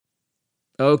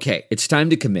Okay, it's time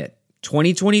to commit.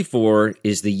 2024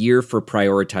 is the year for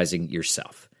prioritizing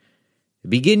yourself.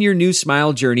 Begin your new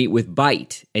smile journey with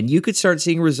Byte, and you could start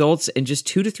seeing results in just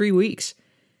 2 to 3 weeks.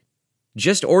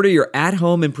 Just order your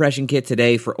at-home impression kit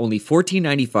today for only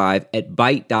 $14.95 at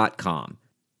Byte.com.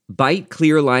 Byte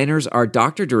clear liners are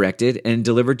doctor-directed and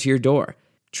delivered to your door.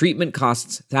 Treatment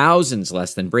costs thousands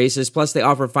less than braces, plus they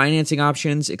offer financing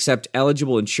options, accept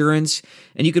eligible insurance,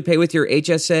 and you could pay with your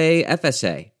HSA,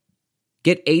 FSA.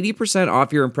 Get 80%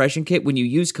 off your impression kit when you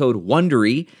use code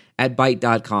WONDERY at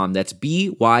Byte.com. That's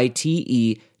BYTE.com.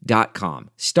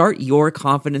 Start your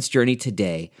confidence journey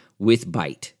today with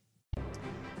Byte.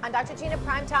 On Dr. Gina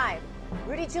Primetime,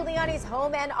 Rudy Giuliani's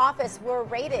home and office were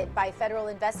raided by federal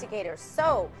investigators.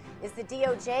 So, is the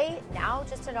DOJ now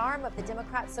just an arm of the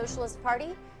Democrat Socialist Party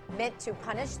meant to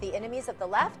punish the enemies of the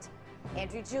left?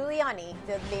 Andrew Giuliani,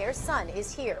 the mayor's son,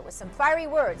 is here with some fiery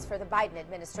words for the Biden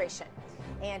administration.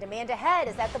 And Amanda Head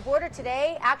is at the border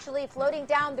today, actually floating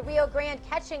down the Rio Grande,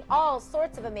 catching all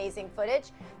sorts of amazing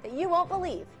footage that you won't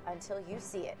believe until you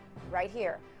see it right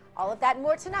here. All of that and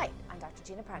more tonight on Dr.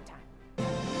 Gina Primetime.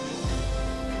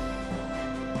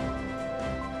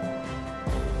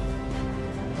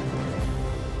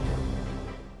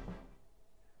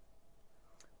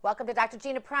 Welcome to Dr.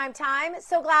 Gina Primetime.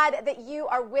 So glad that you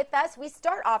are with us. We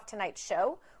start off tonight's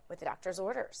show with the doctor's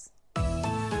orders.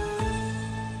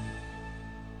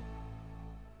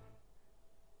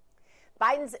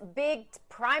 Biden's big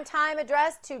primetime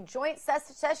address to joint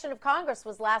session of Congress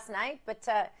was last night, but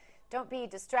don't be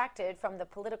distracted from the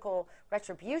political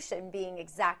retribution being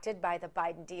exacted by the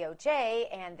Biden DOJ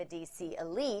and the D.C.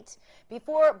 elite.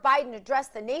 Before Biden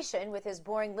addressed the nation with his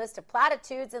boring list of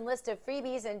platitudes and list of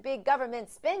freebies and big government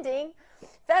spending,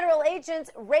 federal agents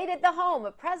raided the home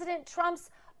of President Trump's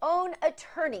own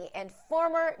attorney and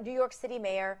former New York City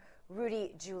Mayor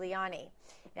Rudy Giuliani.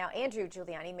 Now, Andrew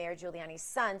Giuliani, Mayor Giuliani's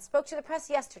son, spoke to the press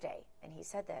yesterday, and he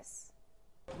said this.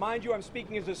 Mind you, I'm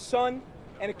speaking as a son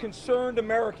and a concerned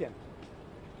American.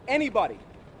 Anybody,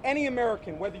 any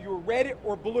American, whether you're red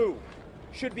or blue,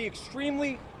 should be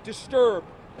extremely disturbed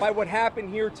by what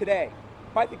happened here today,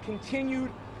 by the continued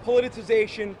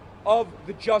politicization of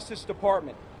the Justice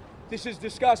Department. This is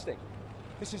disgusting.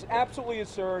 This is absolutely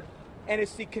absurd, and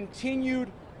it's the continued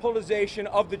politicization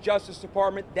of the Justice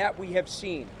Department that we have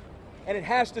seen. And it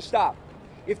has to stop.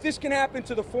 If this can happen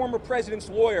to the former president's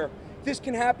lawyer, this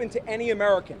can happen to any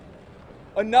American.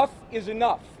 Enough is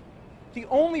enough. The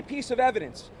only piece of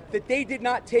evidence that they did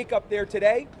not take up there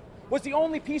today was the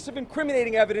only piece of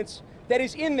incriminating evidence that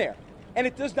is in there. And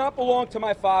it does not belong to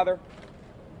my father.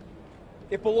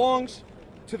 It belongs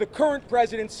to the current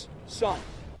president's son.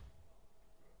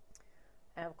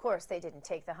 And of course, they didn't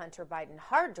take the Hunter Biden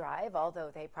hard drive,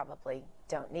 although they probably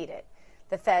don't need it.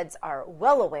 The feds are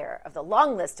well aware of the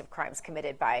long list of crimes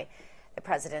committed by the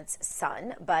president's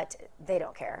son, but they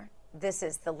don't care. This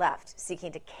is the left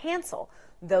seeking to cancel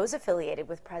those affiliated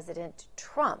with President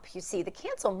Trump. You see, the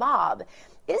cancel mob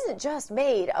isn't just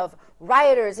made of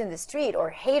rioters in the street or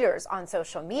haters on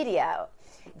social media.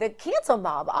 The cancel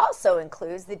mob also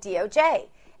includes the DOJ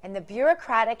and the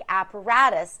bureaucratic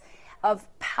apparatus of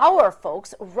power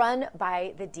folks run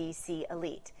by the D.C.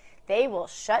 elite. They will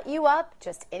shut you up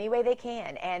just any way they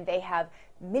can, and they have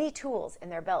many tools in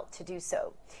their belt to do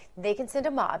so. They can send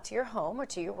a mob to your home or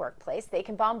to your workplace. They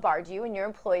can bombard you and your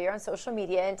employer on social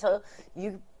media until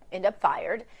you end up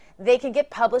fired. They can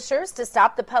get publishers to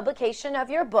stop the publication of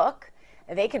your book.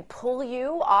 They can pull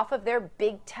you off of their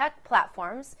big tech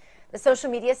platforms. The social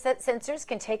media censors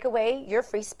can take away your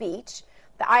free speech.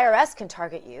 The IRS can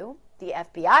target you. The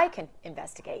FBI can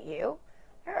investigate you.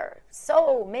 There are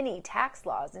so many tax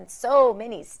laws and so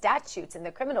many statutes in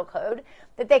the criminal code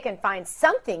that they can find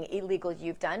something illegal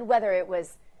you've done, whether it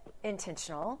was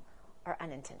intentional or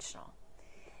unintentional.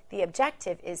 The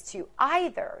objective is to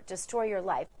either destroy your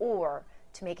life or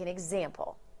to make an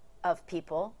example of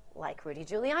people like Rudy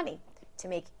Giuliani, to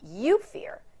make you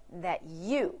fear that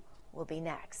you will be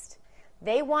next.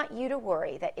 They want you to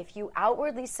worry that if you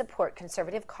outwardly support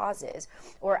conservative causes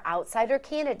or outsider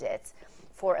candidates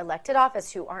for elected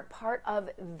office who aren't part of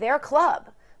their club,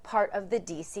 part of the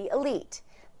D.C. elite,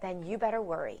 then you better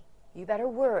worry. You better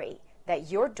worry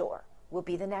that your door will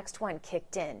be the next one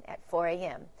kicked in at 4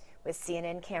 a.m. with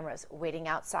CNN cameras waiting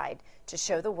outside to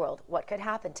show the world what could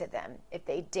happen to them if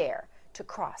they dare to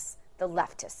cross the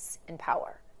leftists in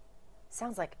power.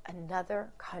 Sounds like another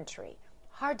country.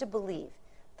 Hard to believe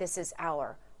this is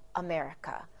our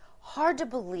America. Hard to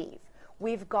believe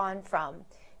we've gone from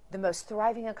the most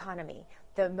thriving economy,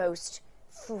 the most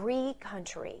free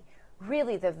country,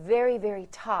 really the very, very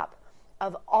top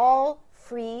of all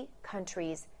free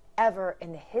countries ever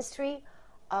in the history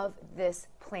of this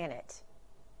planet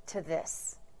to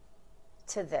this.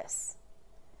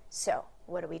 So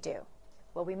what do?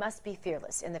 Well, we must be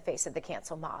fearless in the face of the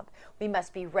cancel mob. We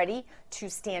must be ready to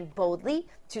stand boldly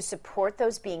to support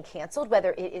those being canceled,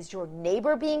 whether it is your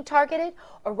neighbor being targeted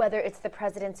or whether it's the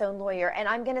president's own lawyer. And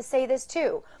I'm going to say this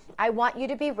too. I want you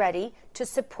to be ready to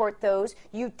support those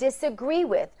you disagree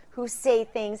with, who say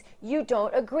things you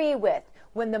don't agree with.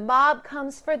 When the mob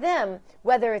comes for them,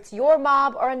 whether it's your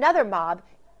mob or another mob,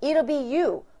 it'll be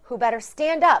you who better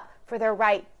stand up for their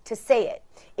right to say it.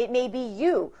 It may be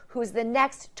you who's the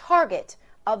next target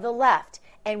of the left.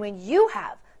 And when you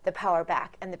have the power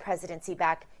back and the presidency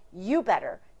back, you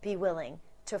better be willing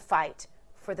to fight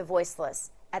for the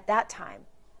voiceless at that time.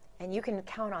 And you can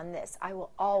count on this. I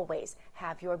will always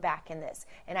have your back in this.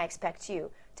 And I expect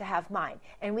you to have mine.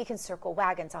 And we can circle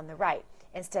wagons on the right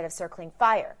instead of circling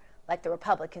fire like the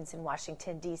Republicans in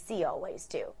Washington, D.C. always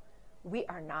do. We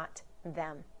are not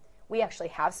them. We actually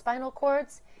have spinal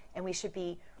cords, and we should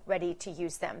be ready to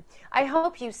use them. I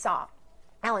hope you saw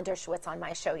Alan Dershowitz on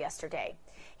my show yesterday.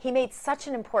 He made such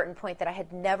an important point that I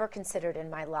had never considered in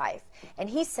my life. And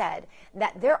he said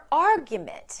that their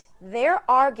argument,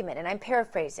 and I'm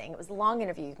paraphrasing, it was a long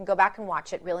interview, you can go back and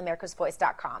watch it,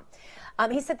 realamericasvoice.com.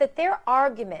 He said that their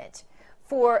argument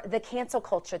for the cancel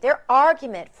culture, their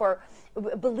argument for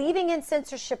believing in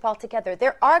censorship altogether,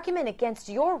 their argument against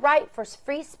your right for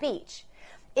free speech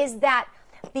is that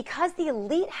because the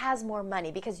elite has more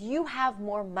money, because you have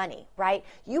more money, right?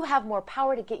 You have more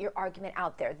power to get your argument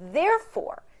out there.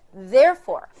 Therefore,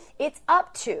 it's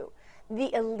up to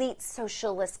the elite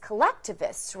socialist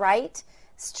collectivists, right?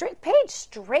 Straight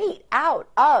out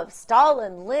of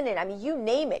Stalin, Lenin, I mean, you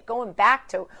name it, going back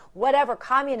to whatever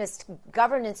communist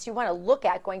governance you want to look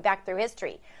at, going back through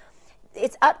history.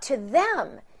 It's up to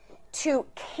them to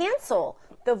cancel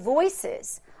the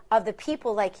voices of the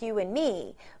people like you and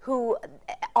me who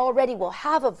already will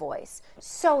have a voice,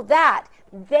 so that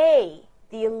they,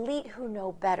 the elite who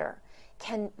know better,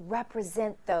 can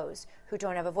represent those who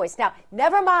don't have a voice. Now,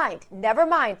 never mind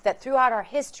that throughout our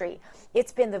history,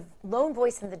 it's been the lone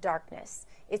voice in the darkness.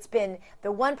 It's been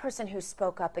the one person who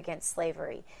spoke up against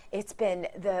slavery. It's been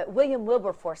the William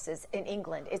Wilberforces in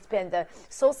England. It's been the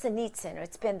Solzhenitsyn.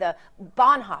 It's been the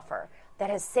Bonhoeffer that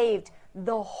has saved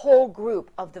the whole group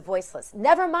of the voiceless.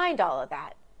 Never mind all of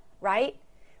that, right?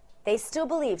 They still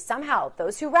believe somehow,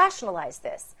 those who rationalize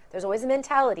this, there's always a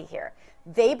mentality here.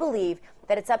 They believe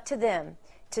that it's up to them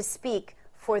to speak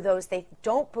for those they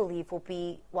don't believe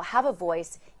will have a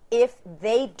voice if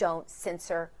they don't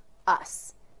censor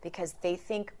us, because they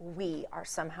think we are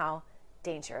somehow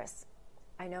dangerous.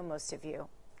 I know most of you.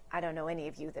 I don't know any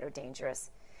of you that are dangerous.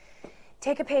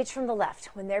 Take a page from the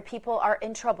left. When their people are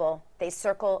in trouble, they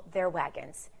circle their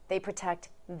wagons. They protect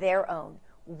their own.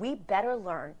 We better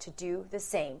learn to do the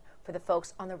same for the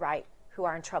folks on the right who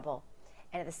are in trouble.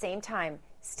 And at the same time,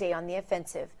 stay on the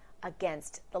offensive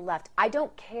against the left. I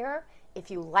don't care if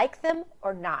you like them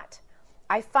or not.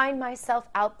 I find myself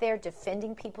out there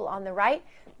defending people on the right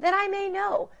that I may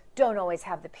know don't always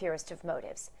have the purest of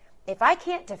motives. If I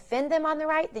can't defend them on the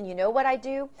right, then you know what I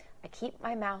do? I keep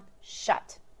my mouth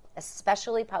shut,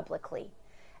 especially publicly.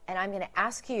 And I'm going to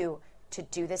ask you to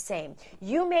do the same.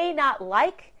 You may not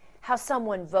like how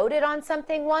someone voted on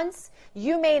something once.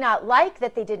 You may not like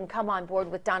that they didn't come on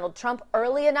board with Donald Trump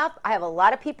early enough. I have a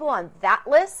lot of people on that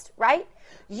list, right?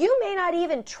 You may not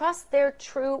even trust their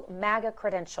true MAGA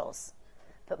credentials.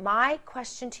 But my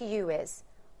question to you is,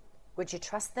 would you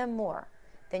trust them more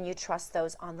than you trust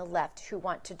those on the left who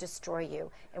want to destroy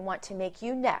you and want to make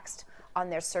you next on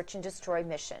their search and destroy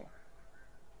mission?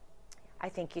 I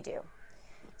think you do.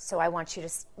 So I want you to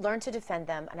learn to defend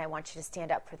them, and I want you to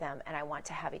stand up for them, and I want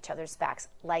to have each other's backs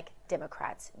like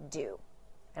Democrats do.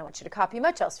 I don't want you to copy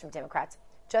much else from Democrats,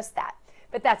 just that.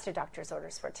 But that's your doctor's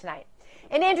orders for tonight.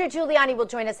 And Andrew Giuliani will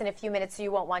join us in a few minutes, so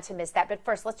you won't want to miss that. But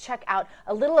first, let's check out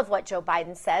a little of what Joe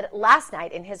Biden said last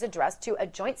night in his address to a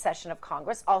joint session of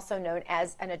Congress, also known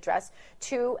as an address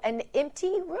to an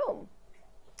empty room.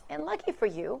 And lucky for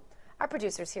you, our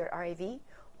producers here at RAV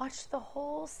watched the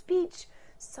whole speech,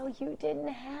 so you didn't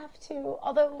have to.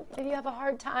 Although if you have a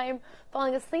hard time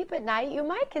falling asleep at night, you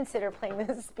might consider playing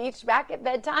this speech back at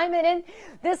bedtime. And in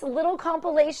this little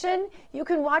compilation you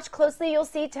can watch closely, you'll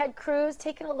see Ted Cruz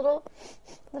taking a little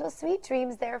sweet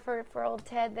dreams there for old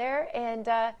Ted there. And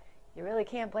you really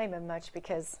can't blame him much,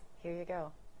 because here you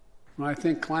go. When I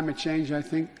think climate change, I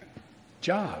think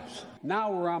jobs.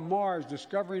 Now we're on Mars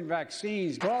discovering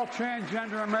vaccines. For all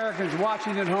transgender Americans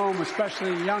watching at home,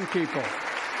 especially young people,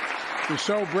 we're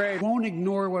so brave. Won't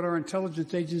ignore what our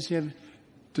intelligence agencies have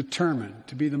determined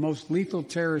to be the most lethal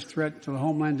terrorist threat to the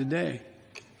homeland today.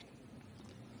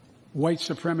 White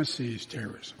supremacy is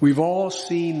terrorism. We've all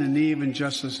seen the knee of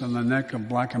injustice on the neck of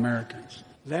black Americans.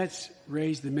 Let's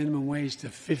raise the minimum wage to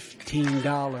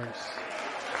 $15.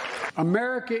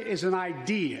 America is an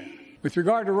idea. With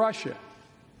regard to Russia,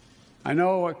 I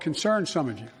know it concerns some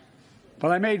of you,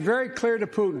 but I made very clear to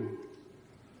Putin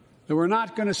that we're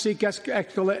not going to seek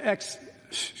escalation.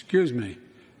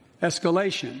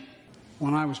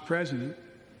 When I was president,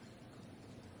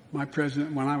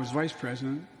 when I was vice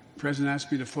president, the president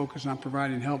asked me to focus on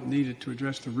providing help needed to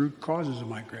address the root causes of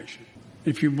migration.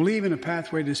 If you believe in a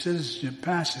pathway to citizenship,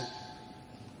 pass it.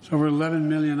 It's over 11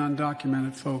 million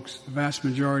undocumented folks, the vast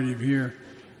majority of here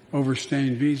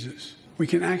overstaying visas. We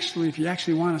can actually, if you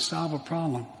actually want to solve a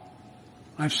problem,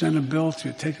 I've sent a bill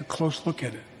to take a close look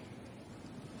at it.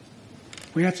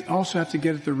 We also have to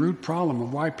get at the root problem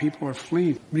of why people are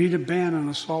fleeing. We need a ban on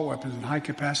assault weapons and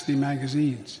high-capacity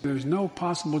magazines. There's no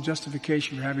possible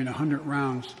justification for having 100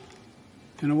 rounds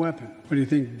in a weapon. What do you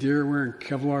think, deer wearing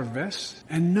Kevlar vests?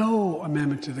 And no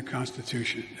amendment to the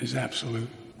Constitution is absolute.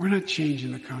 We're not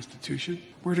changing the Constitution.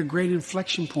 We're at a great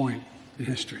inflection point in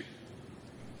history.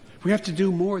 We have to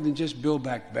do more than just build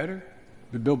back better.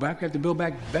 We have to build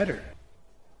back better.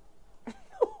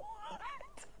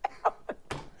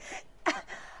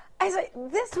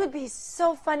 This would be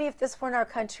so funny if this weren't our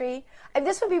country. And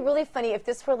this would be really funny if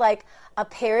this were like a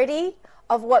parody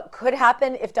of what could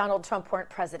happen if Donald Trump weren't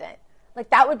president. Like,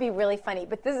 that would be really funny.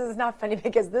 But this is not funny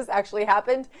because this actually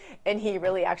happened, and he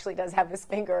really actually does have his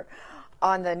finger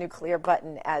on the nuclear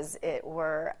button, as it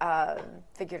were,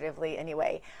 figuratively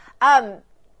anyway.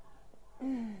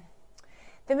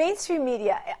 The mainstream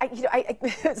media,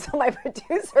 so my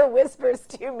producer whispers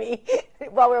to me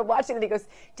while we're watching it, he goes,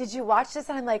 "Did you watch this?"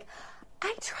 And I'm like,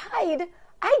 I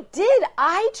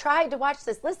tried to watch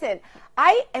this. Listen,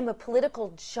 I am a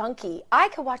political junkie. I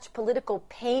could watch political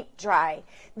paint dry.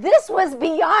 This was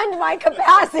beyond my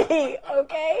capacity,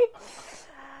 okay?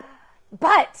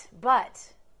 But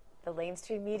the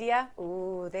mainstream media,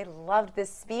 they loved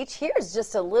this speech. Here's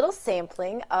just a little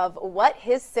sampling of what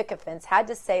his sycophants had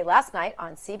to say last night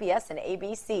on CBS and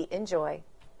ABC. Enjoy.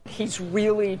 He's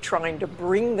really trying to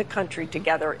bring the country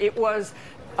together. It was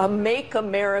a Make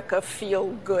America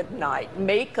Feel Good night,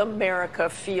 Make America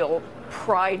Feel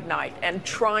Pride night, and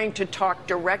trying to talk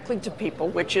directly to people,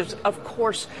 which is, of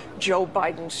course, Joe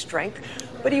Biden's strength.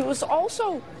 But he was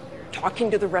also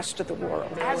talking to the rest of the world.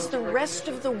 As the rest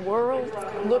of the world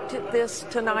looked at this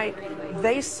tonight,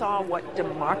 they saw what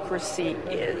democracy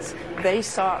is. They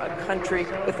saw a country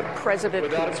with a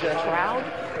president who is proud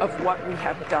of what we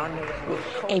have done with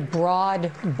COVID. A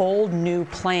broad, bold new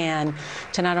plan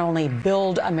to not only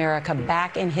build America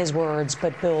back, in his words,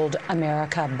 but build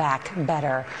America back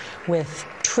better, with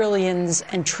trillions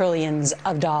and trillions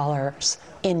of dollars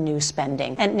in new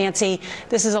spending. And Nancy,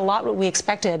 this is a lot what we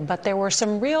expected, but there were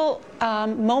some real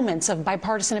moments of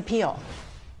bipartisan appeal.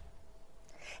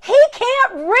 He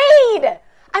can't read.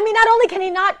 I mean, not only can he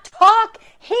not talk,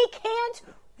 he can't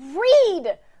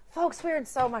read. Folks, we're in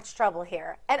so much trouble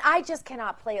here, and I just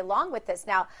cannot play along with this.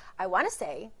 Now, I want to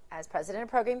say, as president of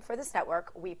programming for this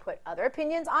network, we put other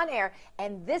opinions on air,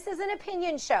 and this is an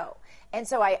opinion show. And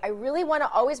so I really want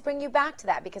to always bring you back to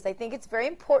that, because I think it's very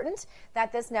important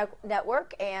that this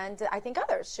network, and I think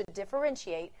others, should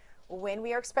differentiate when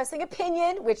we are expressing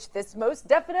opinion, which this most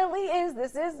definitely is.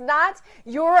 This is not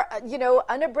your,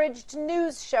 unabridged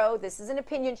news show. This is an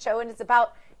opinion show, and it's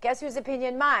about, guess whose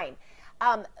opinion? Mine.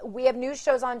 We have news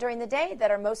shows on during the day that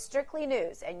are most strictly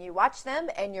news, and you watch them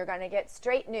and you're going to get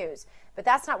straight news. But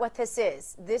that's not what this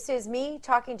is. This is me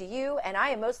talking to you, and I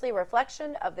am mostly a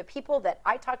reflection of the people that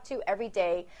I talk to every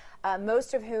day,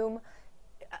 most of whom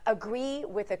agree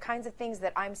with the kinds of things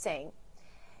that I'm saying.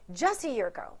 Just a year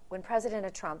ago, when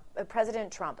President Trump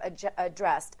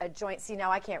addressed a joint, see, now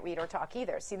I can't read or talk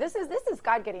either. See, this is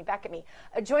God getting back at me.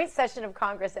 A joint session of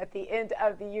Congress at the end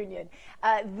of the union.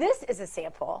 This is a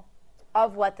sample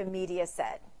of what the media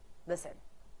said. Listen.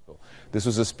 This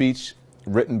was a speech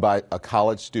written by a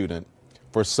college student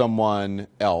for someone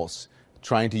else,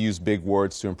 trying to use big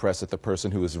words to impress that the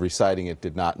person who was reciting it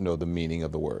did not know the meaning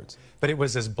of the words. But it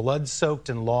was as blood-soaked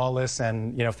and lawless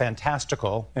and,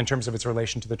 fantastical in terms of its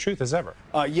relation to the truth as ever.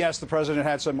 Yes, the president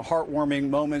had some heartwarming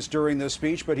moments during this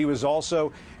speech, but he was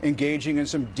also engaging in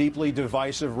some deeply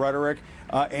divisive rhetoric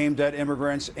aimed at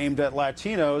immigrants, aimed at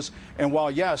Latinos. And while,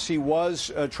 yes, he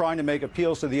was trying to make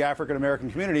appeals to the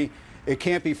African-American community, it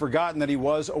can't be forgotten that he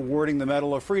was awarding the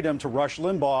Medal of Freedom to Rush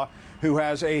Limbaugh, who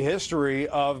has a history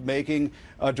of making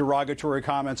derogatory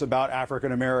comments about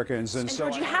African Americans. And so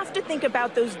you have to think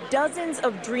about those dozens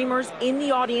of dreamers in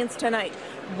the audience tonight.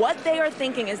 What they are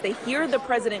thinking as they hear the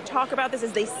president talk about this,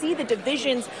 as they see the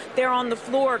divisions there on the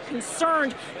floor,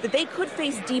 concerned that they could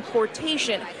face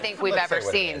deportation. I think we've ever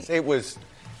seen. It was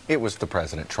the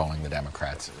president trolling the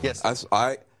Democrats. Yes,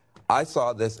 I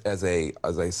saw this as a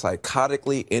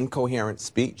psychotically incoherent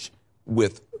speech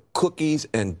with cookies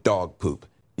and dog poop.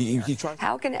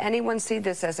 How can anyone see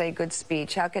this as a good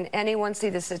speech? How can anyone see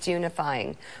this as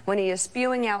unifying when he is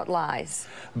spewing out lies?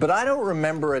 But I don't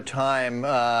remember a time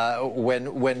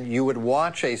when you would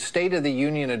watch a State of the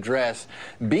Union address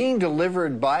being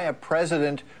delivered by a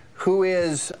president who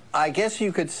is, I guess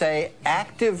you could say,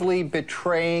 actively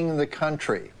betraying the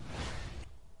country.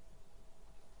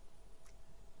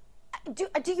 Do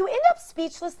you end up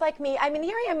speechless like me? I mean,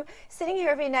 here I am sitting here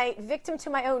every night, victim to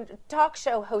my own talk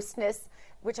show hostness,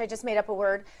 which I just made up a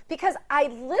word, because I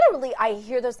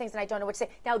hear those things and I don't know what to say.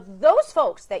 Now, those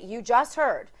folks that you just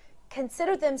heard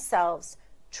consider themselves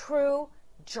true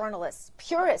journalists,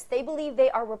 purists. They believe they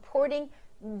are reporting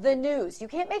the news. You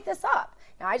can't make this up.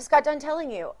 Now, I just got done telling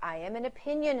you, I am an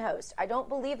opinion host. I don't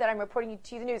believe that I'm reporting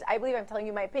to you the news. I believe I'm telling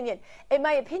you my opinion. And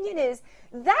my opinion is,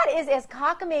 that is as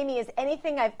cockamamie as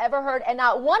anything I've ever heard, and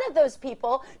not one of those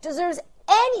people deserves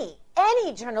any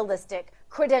journalistic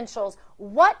credentials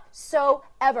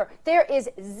whatsoever. There is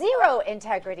zero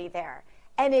integrity there.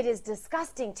 And it is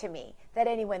disgusting to me that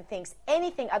anyone thinks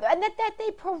anything other, and that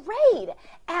they parade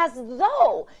as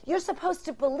though you're supposed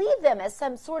to believe them as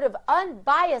some sort of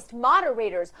unbiased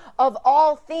moderators of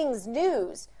all things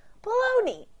news.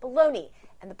 Baloney.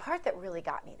 And the part that really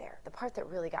got me there,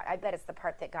 I bet it's the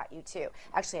part that got you too.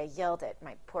 Actually, I yelled at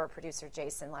my poor producer,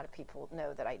 Jason. A lot of people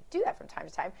know that I do that from time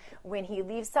to time when he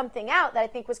leaves something out that I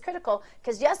think was critical,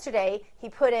 because yesterday he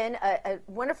put in a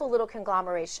wonderful little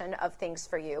conglomeration of things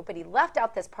for you, but he left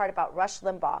out this part about Rush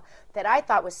Limbaugh that I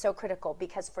thought was so critical,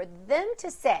 because for them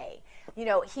to say, you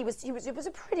know, it was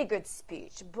a pretty good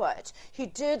speech, but he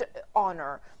did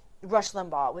honor Rush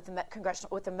Limbaugh with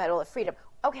the Medal of Freedom.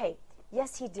 Okay.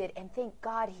 Yes, he did, and thank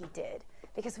God he did,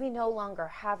 because we no longer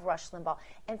have Rush Limbaugh.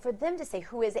 And for them to say,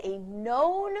 who is a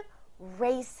known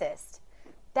racist,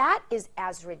 that is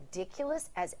as ridiculous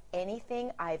as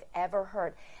anything I've ever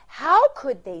heard. How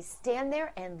could they stand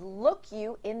there and look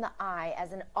you in the eye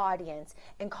as an audience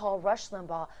and call Rush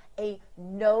Limbaugh a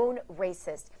known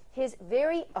racist? His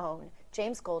very own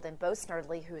James Golden, Bo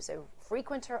Snerdley, who is a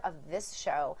frequenter of this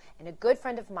show and a good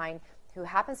friend of mine who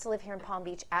happens to live here in Palm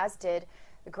Beach, as did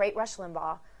the great Rush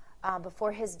Limbaugh,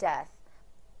 before his death,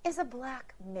 is a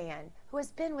black man who has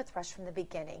been with Rush from the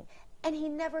beginning, and he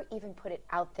never even put it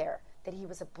out there that he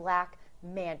was a black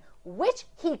man, which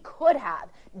he could have,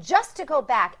 just to go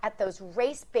back at those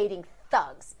race-baiting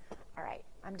thugs. All right,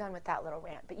 I'm done with that little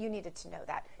rant, but you needed to know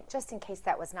that, just in case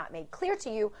that was not made clear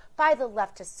to you by the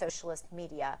leftist socialist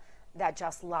media that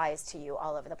just lies to you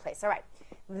all over the place. All right,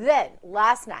 then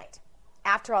last night,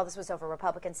 after all this was over,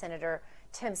 Republican Senator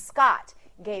Tim Scott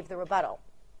gave the rebuttal.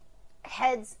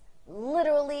 Heads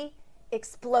literally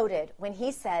exploded when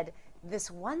he said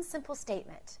this one simple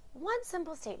statement,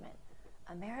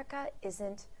 America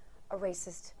isn't a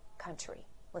racist country.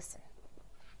 Listen.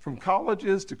 From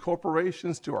colleges to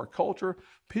corporations to our culture,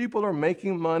 people are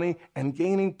making money and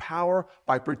gaining power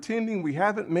by pretending we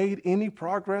haven't made any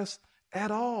progress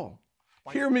at all.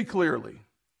 Hear me clearly.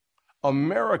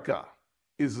 America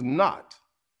is not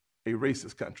a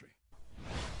racist country.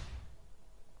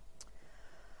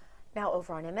 Now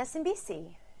over on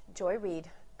MSNBC, Joy Reid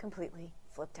completely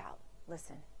flipped out.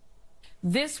 Listen.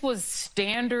 This was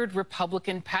standard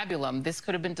Republican pabulum. This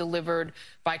could have been delivered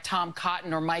by Tom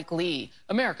Cotton or Mike Lee.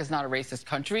 America's not a racist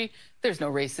country. There's no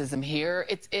racism here.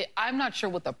 I'm not sure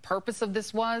what the purpose of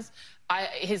this was.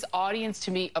 His audience,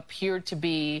 to me, appeared to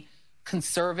be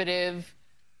conservative,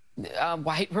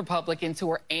 white Republicans who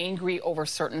are angry over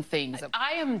certain things.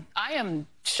 I am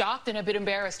shocked and a bit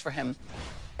embarrassed for him.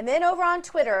 And then over on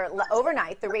Twitter,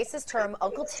 overnight, the racist term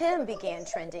Uncle Tim began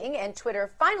trending, and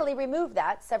Twitter finally removed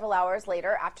that several hours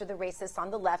later after the racists on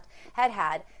the left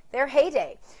had their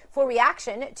heyday. For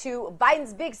reaction to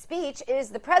Biden's big speech is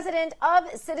the president of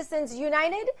Citizens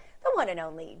United, the one and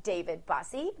only David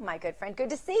Bossie, my good friend. Good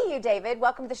to see you, David.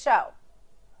 Welcome to the show.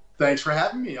 Thanks for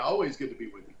having me. Always good to be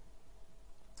with you.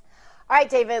 All right,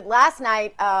 David, last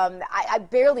night, I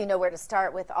barely know where to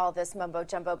start with all this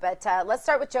mumbo-jumbo, but let's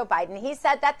start with Joe Biden. He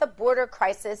said that the border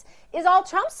crisis is all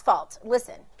Trump's fault.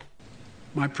 Listen.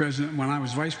 My president, when I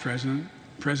was vice president,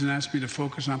 the president asked me to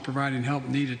focus on providing help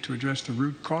needed to address the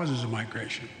root causes of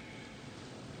migration.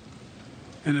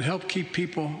 And it helped keep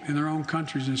people in their own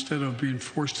countries instead of being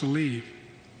forced to leave.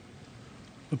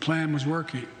 The plan was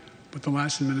working, but the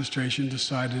last administration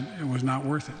decided it was not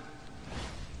worth it.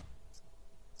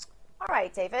 All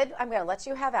right, David, I'm going to let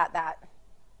you have at that.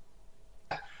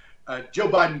 Joe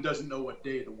Biden doesn't know what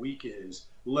day of the week is,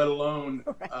 let alone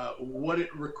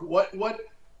what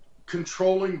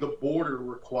controlling the border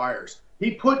requires.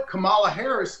 He put Kamala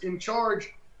Harris in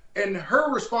charge, and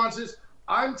her response is,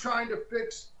 I'm trying to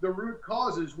fix the root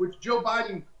causes, which Joe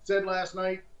Biden said last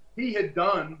night he had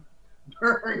done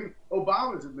during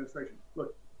Obama's administration.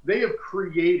 Look, they have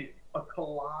created a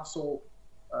colossal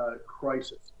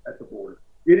crisis at the border.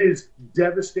 It is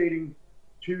devastating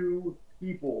to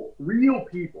people, real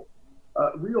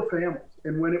families.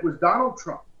 And when it was Donald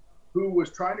Trump who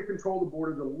was trying to control the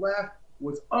border, the left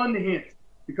was unhinged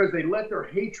because they let their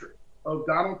hatred of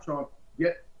Donald Trump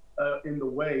get in the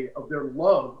way of their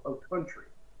love of country.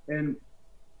 And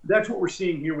that's what we're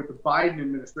seeing here with the Biden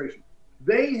administration.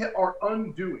 They are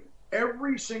undoing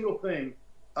every single thing,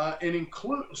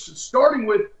 starting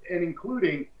with and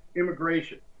including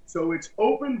immigration. So it's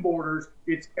open borders.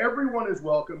 It's everyone is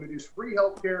welcome. It is free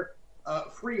healthcare,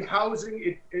 free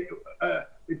housing.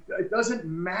 It doesn't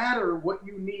matter what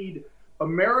you need.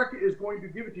 America is going to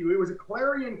give it to you. It was a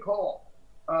clarion call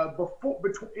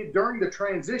during the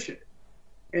transition.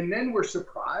 And then we're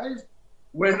surprised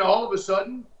when all of a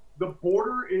sudden the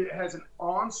border has an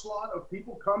onslaught of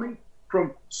people coming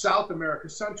from South America,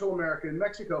 Central America, and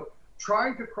Mexico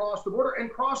trying to cross the border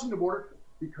and crossing the border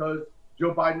because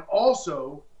Joe Biden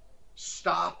also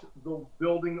stopped the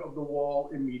building of the wall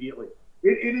immediately.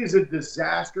 It is a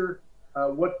disaster.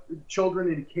 What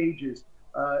children in cages,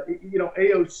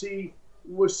 AOC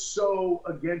was so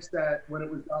against that when it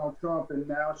was Donald Trump, and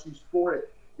now she's for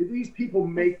it. These people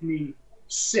make me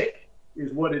sick,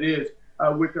 is what it is,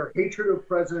 with their hatred of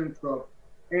President Trump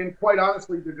and, quite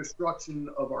honestly, the destruction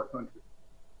of our country.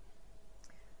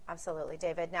 Absolutely,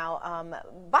 David. Now,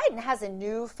 Biden has a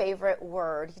new favorite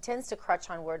word. He tends to crutch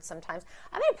on words sometimes.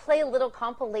 I'm going to play a little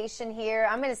compilation here.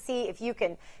 I'm going to see if you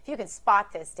can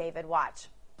spot this, David. Watch.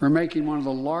 We're making one of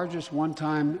the largest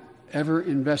one-time ever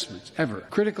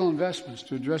critical investments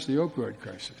to address the opioid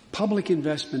crisis. Public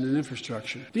investment in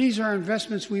infrastructure. These are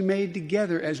investments we made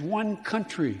together as one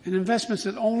country, and investments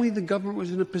that only the government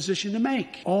was in a position to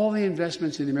make. All the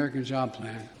investments in the American Job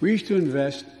Plan. We used to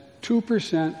invest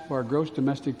 2% of our gross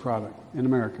domestic product in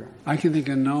America. I can think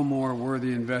of no more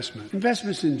worthy investment.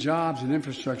 Investments in jobs and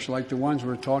infrastructure like the ones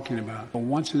we're talking about. A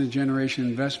once-in-a-generation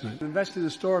investment. Invest in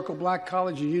historical black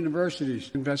colleges and universities.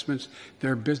 Investments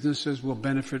their businesses will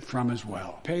benefit from as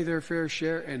well. Pay their fair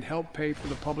share and help pay for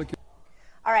the public.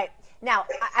 All right. Now,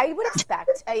 I would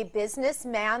expect a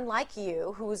businessman like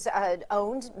you who's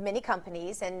owned many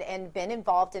companies and been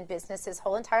involved in business his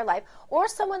whole entire life, or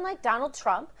someone like Donald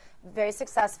Trump, very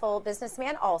successful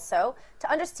businessman also,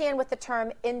 to understand what the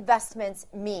term investments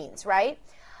means, right?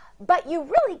 But you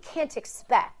really can't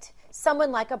expect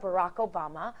someone like a Barack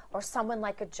Obama or someone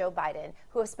like a Joe Biden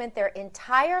who have spent their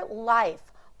entire life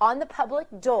on the public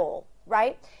dole,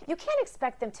 right? You can't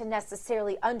expect them to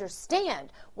necessarily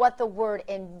understand what the word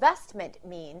investment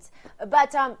means,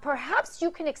 but perhaps you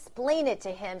can explain it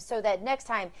to him so that next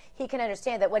time he can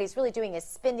understand that what he's really doing is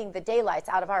spending the daylights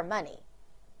out of our money.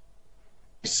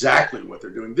 Exactly what they're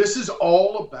doing. This is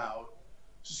all about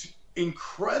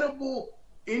incredible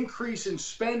increase in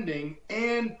spending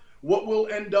and what will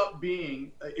end up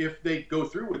being, if they go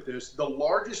through with this, the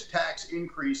largest tax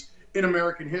increase in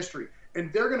American history.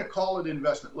 And they're going to call it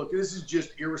investment. Look, this is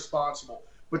just irresponsible.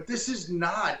 But this is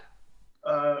not,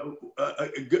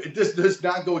 this does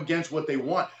not go against what they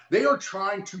want. They are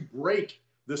trying to break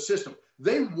the system.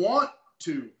 They want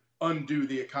to undo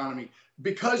the economy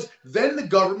because then the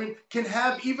government can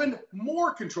have even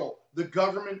more control. The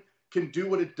government can do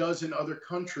what it does in other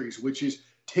countries, which is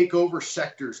take over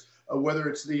sectors, whether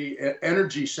it's the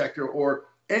energy sector or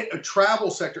a travel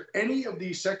sector, any of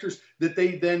these sectors that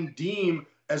they then deem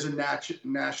as a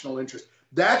national interest.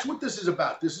 That's what this is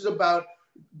about. This is about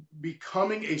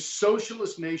becoming a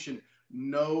socialist nation,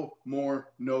 no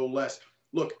more, no less.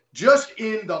 Look, just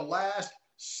in the last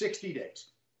 60 days,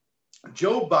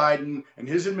 Joe Biden and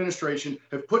his administration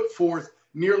have put forth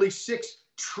nearly $6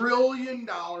 trillion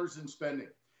in spending.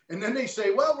 And then they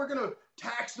say, well, we're going to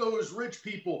tax those rich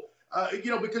people,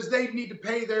 because they need to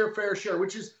pay their fair share,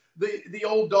 which is the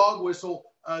old dog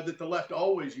whistle that the left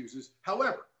always uses.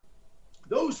 However,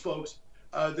 those folks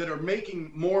that are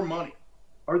making more money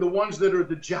are the ones that are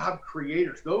the job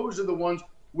creators. Those are the ones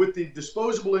with the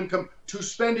disposable income to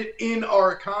spend it in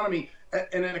our economy,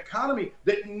 and an economy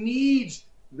that needs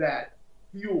that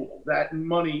fuel, that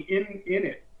money in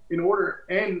it.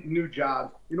 and new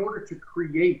jobs in order to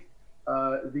create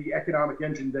the economic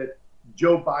engine that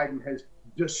Joe Biden has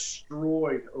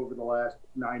destroyed over the last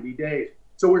 90 days.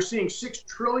 So we're seeing $6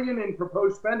 trillion in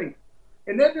proposed spending.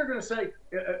 And then they're going to say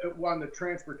on the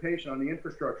transportation, on the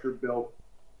infrastructure bill,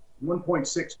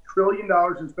 $1.6 trillion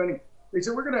in spending. They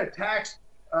said we're going to tax,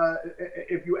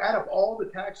 if you add up all the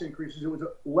tax increases, it was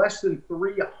less than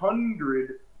 $300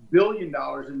 billion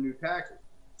in new taxes.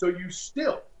 So you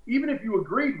still, even if you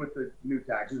agreed with the new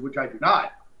taxes, which I do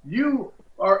not, you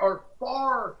are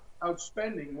far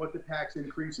outspending what the tax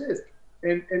increase is.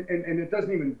 And it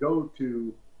doesn't even go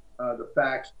to the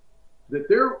fact that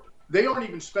they aren't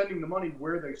even spending the money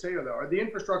where they say they are. The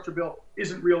infrastructure bill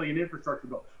isn't really an infrastructure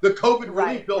bill. The COVID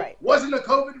relief bill wasn't a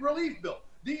COVID relief bill.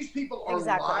 These people are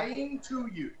lying to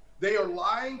you. They are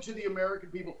lying to the American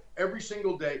people every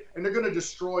single day, and they're going to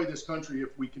destroy this country if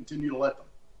we continue to let them.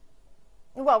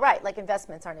 Well, right, like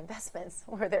investments aren't investments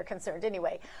where they're concerned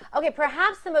anyway. Okay,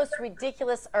 perhaps the most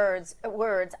ridiculous words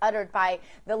uttered by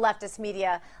the leftist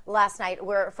media last night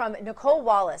were from Nicole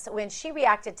Wallace when she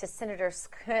reacted to Senator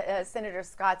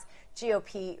Scott's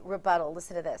GOP rebuttal.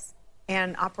 Listen to this.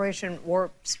 And Operation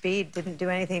Warp Speed didn't do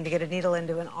anything to get a needle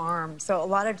into an arm. So a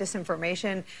lot of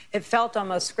disinformation. It felt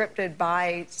almost scripted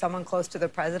by someone close to the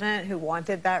president who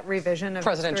wanted that revision of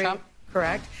President history. Trump.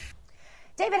 Correct.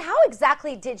 David, how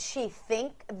exactly did she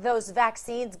think those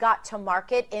vaccines got to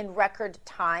market in record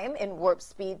time, in warp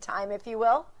speed time, if you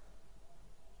will?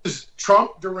 This is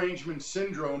Trump derangement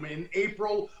syndrome in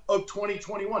April of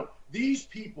 2021. These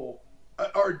people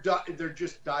they're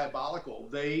just diabolical.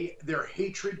 Their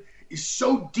hatred is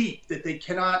so deep that they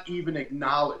cannot even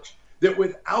acknowledge that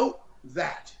without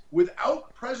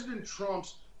President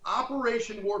Trump's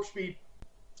Operation Warp Speed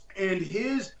and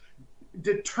his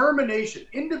determination,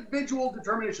 individual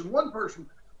determination, one person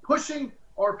pushing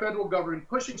our federal government,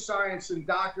 pushing science and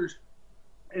doctors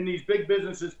and these big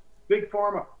businesses, big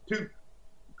pharma, to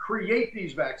create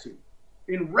these vaccines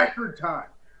in record time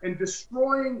and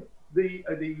destroying the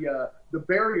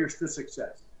barriers to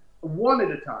success one at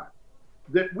a time,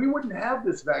 that we wouldn't have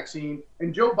this vaccine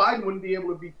and Joe Biden wouldn't be able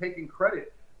to be taking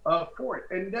credit for it.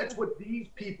 And that's what these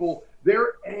people,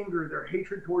 their anger, their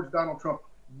hatred towards Donald Trump,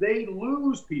 they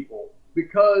lose people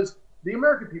because the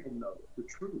American people know the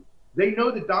truth. They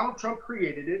know that Donald Trump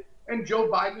created it and Joe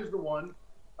Biden is the one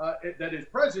that is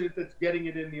president that's getting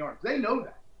it in the arms. They know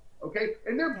that. Okay.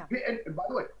 And and by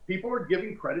the way, people are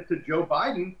giving credit to Joe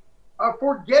Biden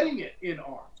for getting it in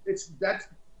arms.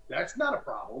 That's not a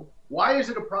problem. Why is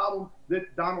it a problem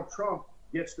that Donald Trump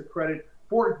gets the credit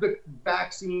for the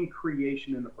vaccine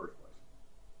creation in the first place?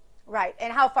 Right.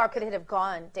 And how far could it have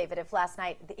gone, David, if last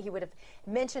night he would have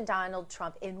mentioned Donald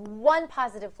Trump in one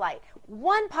positive light?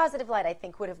 One positive light, I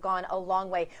think, would have gone a long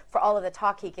way for all of the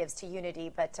talk he gives to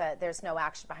unity, but there's no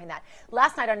action behind that.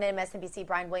 Last night on MSNBC,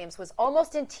 Brian Williams was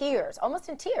almost in tears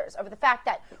over the fact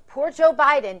that poor Joe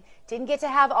Biden didn't get to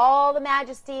have all the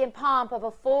majesty and pomp of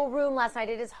a full room last night.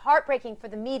 It is heartbreaking for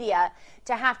the media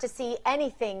to have to see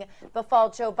anything befall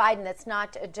Joe Biden that's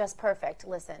not just perfect.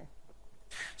 Listen.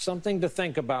 Something to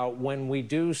think about when we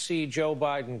do see Joe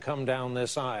Biden come down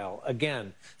this aisle.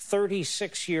 Again,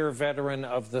 36-year veteran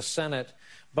of the Senate.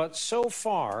 But so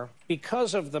far,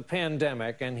 because of the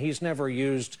pandemic, and he's never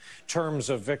used terms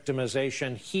of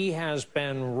victimization, he has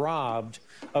been robbed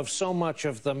of so much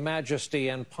of the majesty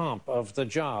and pomp of the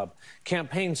job.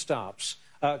 Campaign stops,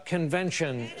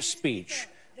 convention speech.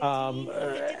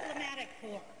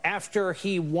 After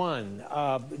he won,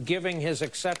 giving his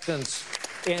acceptance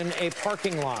in a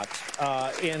parking lot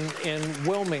in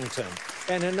Wilmington,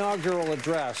 an inaugural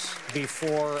address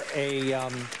before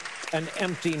an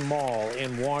empty mall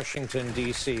in Washington,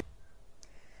 D.C.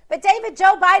 But David,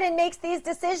 Joe Biden makes these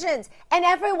decisions, and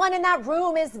everyone in that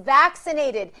room is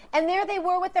vaccinated. And there they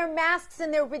were with their masks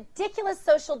and their ridiculous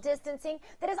social distancing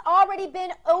that has already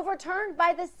been overturned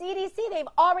by the CDC. They've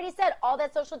already said all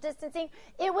that social distancing,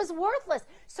 it was worthless.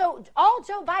 So all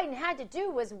Joe Biden had to do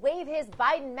was wave his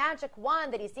Biden magic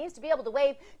wand that he seems to be able to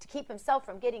wave to keep himself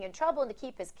from getting in trouble and to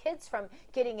keep his kids from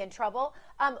getting in trouble.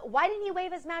 Why didn't he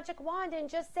wave his magic wand and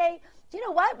just say, you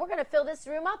know what, we're going to fill this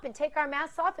room up and take our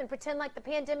masks off and pretend like the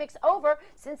pandemic's over,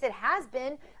 since it has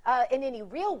been in any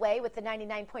real way with the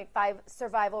 99.5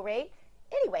 survival rate.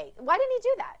 Anyway, why didn't he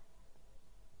do that?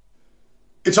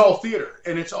 It's all theater,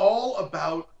 and it's all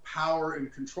about power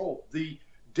and control. The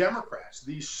Democrats,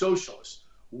 these socialists,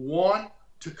 want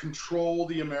to control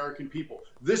the American people.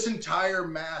 This entire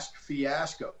mask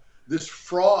fiasco, this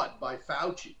fraud by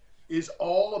Fauci, is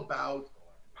all about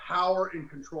power and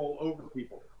control over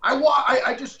people.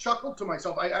 I just chuckled to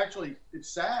myself. It's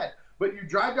sad, but you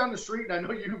drive down the street, and I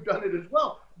know you've done it as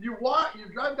well. You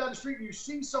drive down the street and you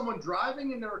see someone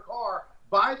driving in their car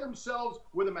by themselves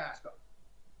with a mask on.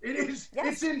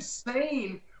 It's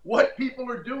insane what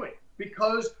people are doing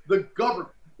because the government,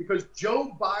 because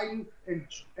Joe Biden and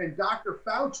Dr.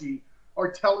 Fauci are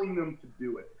telling them to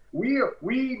do it.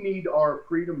 We need our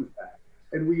freedoms back,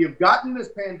 and we have gotten this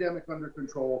pandemic under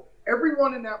control.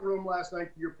 Everyone in that room last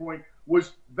night, to your point,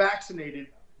 was vaccinated.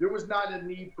 There was not a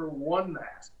need for one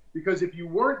mask, because if you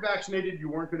weren't vaccinated, you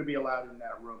weren't going to be allowed in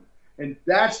that room. And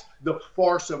that's the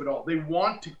farce of it all. They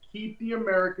want to keep the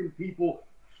American people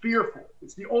fearful.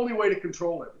 It's the only way to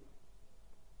control everything.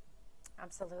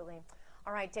 Absolutely.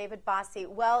 All right, David Bossie.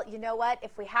 Well, you know what?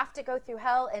 If we have to go through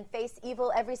hell and face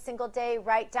evil every single day,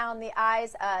 right down the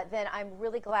eyes, then I'm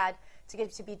really glad to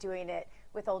get to be doing it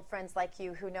with old friends like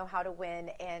you who know how to win.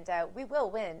 And we will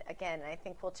win again. And I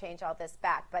think we'll change all this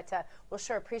back. But we'll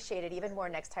sure appreciate it even more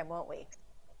next time, won't we?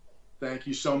 Thank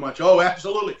you so much. Oh,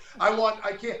 absolutely.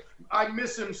 I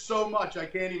miss him so much. I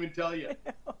can't even tell you.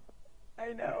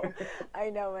 I know. I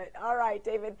know it. All right,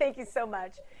 David. Thank you so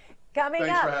much. Coming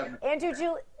Thanks up, for having me.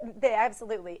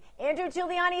 Absolutely. Andrew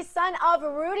Giuliani, son of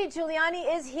Rudy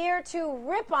Giuliani, is here to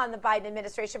rip on the Biden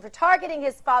administration for targeting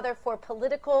his father for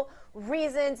political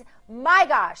reasons. My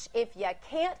gosh, if you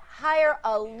can't hire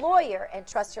a lawyer and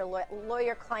trust your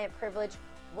lawyer-client privilege,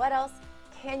 what else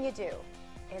can you do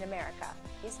in America?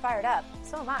 He's fired up.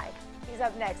 So am I. He's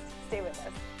up next. Stay with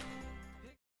us.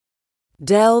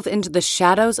 Delve into the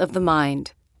shadows of the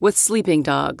mind with Sleeping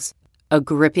Dogs, a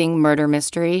gripping murder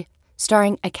mystery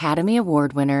starring Academy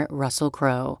Award winner Russell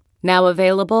Crowe. Now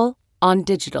available on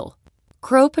digital.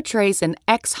 Crowe portrays an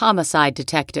ex-homicide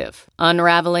detective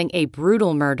unraveling a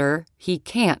brutal murder he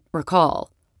can't recall.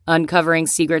 Uncovering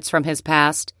secrets from his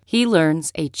past, he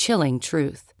learns a chilling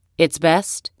truth. It's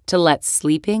best to let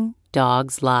sleeping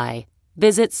dogs lie.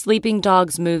 Visit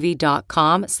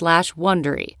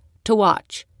sleepingdogsmovie.com/Wondery to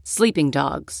watch Sleeping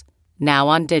Dogs, now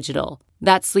on digital.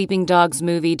 That's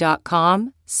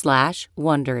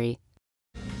sleepingdogsmovie.com/Wondery.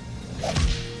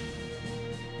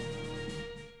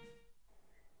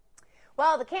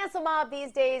 Well, the cancel mob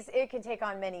these days, it can take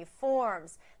on many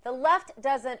forms. The left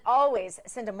doesn't always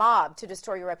send a mob to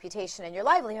destroy your reputation and your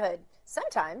livelihood.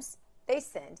 Sometimes they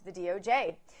send the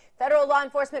DOJ. Federal law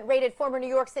enforcement raided former New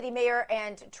York City mayor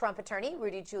and Trump attorney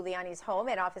Rudy Giuliani's home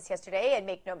and office yesterday. And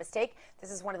make no mistake,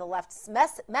 this is one of the left's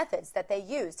methods that they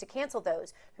use to cancel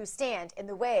those who stand in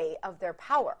the way of their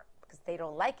power because they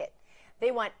don't like it.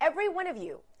 They want every one of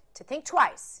you to think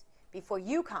twice before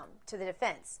you come to the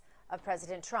defense of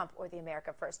President Trump or the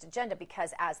America First agenda,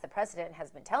 because as the president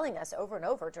has been telling us over and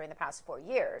over during the past 4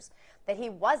 years, that he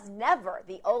was never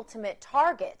the ultimate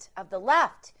target of the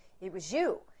left. It was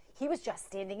you. He was just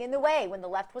standing in the way when the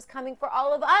left was coming for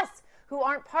all of us who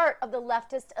aren't part of the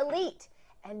leftist elite.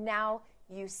 And now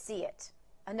you see it.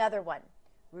 Another one.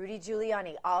 Rudy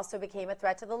Giuliani also became a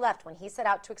threat to the left when he set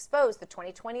out to expose the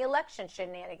 2020 election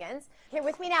shenanigans. Here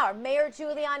with me now are Mayor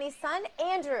Giuliani's son,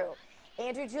 Andrew.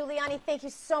 Andrew Giuliani, thank you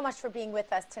so much for being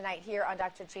with us tonight here on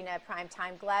Dr. Gina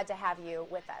Primetime. Glad to have you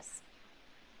with us.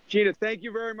 Gina, thank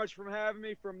you very much for having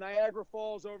me from Niagara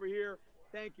Falls over here.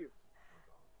 Thank you.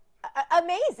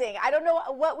 Amazing. I don't know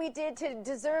what we did to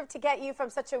deserve to get you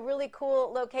from such a really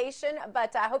cool location,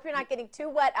 but I hope you're not getting too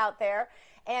wet out there,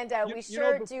 and we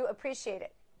sure do appreciate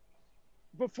it.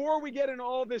 Before we get into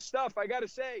all this stuff, I got to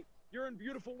say, you're in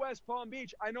beautiful West Palm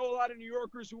Beach. I know a lot of New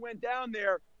Yorkers who went down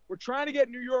there. We're trying to get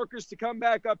New Yorkers to come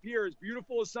back up here. As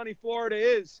beautiful as sunny Florida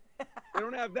is, they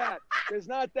don't have that. There's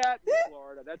not that in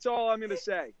Florida. That's all I'm going to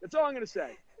say. That's all I'm going to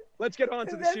say. Let's get on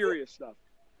to the serious stuff.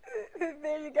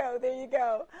 There you go. There you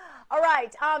go. All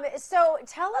right. So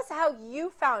tell us how you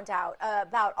found out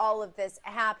about all of this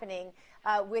happening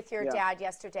with your dad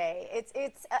yesterday.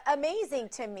 It's amazing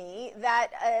to me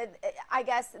that I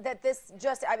guess that this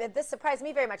surprised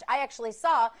me very much. I actually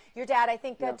saw your dad, I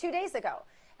think, 2 days ago.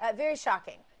 Very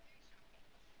shocking.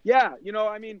 Yeah.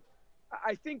 I mean,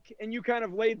 I think, and you kind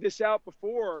of laid this out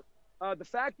before, the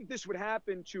fact that this would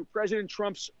happen to President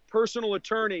Trump's personal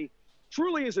attorney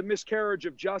truly is a miscarriage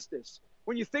of justice.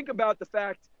 When you think about the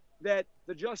fact that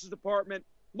the Justice Department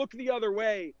looked the other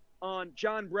way on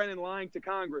John Brennan lying to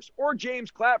Congress, or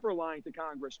James Clapper lying to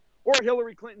Congress, or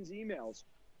Hillary Clinton's emails,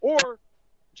 or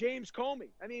James Comey.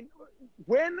 I mean,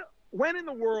 when in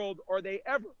the world are they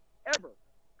ever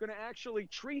going to actually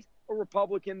treat a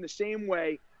Republican the same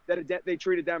way that they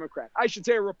treat a Democrat? I should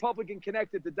say a Republican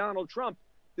connected to Donald Trump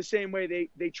the same way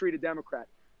they treat a Democrat.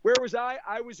 Where was I?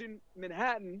 I was in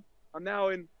Manhattan. I'm now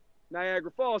in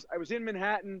Niagara Falls. I was in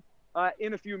Manhattan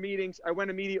in a few meetings. I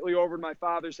went immediately over to my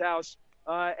father's house.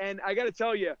 And I got to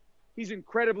tell you, he's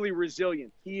incredibly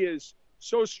resilient. He is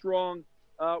so strong.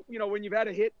 When you've had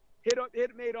a hit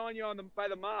made on you by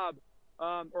the mob,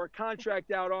 or a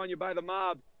contract out on you by the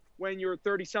mob when you're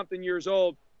 30-something years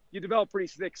old, you develop pretty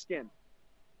thick skin.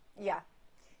 Yeah.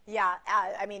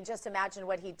 I mean, just imagine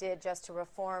what he did just to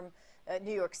reform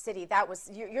New York City. That was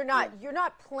you're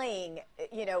not playing,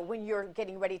 when you're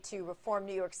getting ready to reform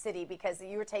New York City, because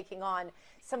you're taking on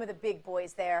some of the big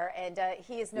boys there, and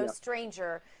he is no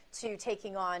stranger to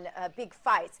taking on big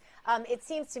fights. It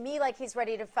seems to me like he's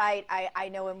ready to fight. I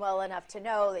know him well enough to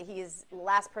know that he is the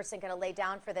last person going to lay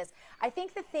down for this. I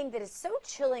think the thing that is so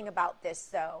chilling about this,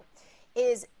 though,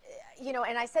 is,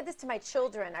 and I said this to my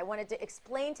children, I wanted to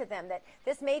explain to them that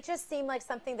this may just seem like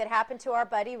something that happened to our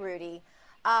buddy Rudy,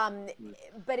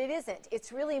 but it isn't.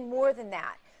 It's really more than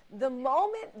that. The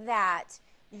moment that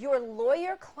your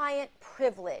lawyer-client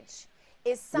privilege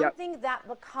is something that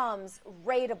becomes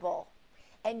rateable,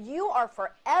 and you are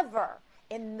forever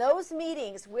in those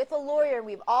meetings with a lawyer, and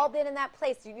we've all been in that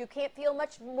place. You can't feel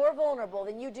much more vulnerable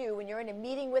than you do when you're in a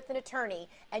meeting with an attorney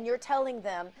and you're telling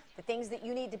them the things that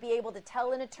you need to be able to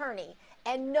tell an attorney,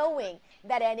 and knowing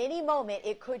that at any moment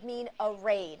it could mean a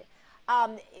raid.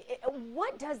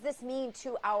 What does this mean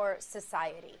to our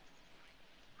society?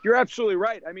 You're absolutely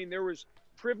right. I mean, there was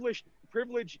privileged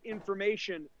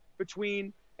information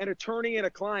between an attorney and a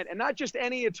client, and not just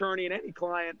any attorney and any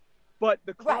client, but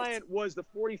the client was the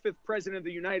 45th president of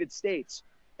the United States.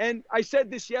 And I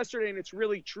said this yesterday, and it's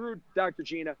really true, Dr.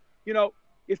 Gina.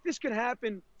 If this could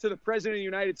happen to the president of the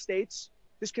United States,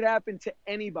 this could happen to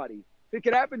anybody. If it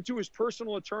could happen to his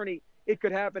personal attorney, it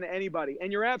could happen to anybody.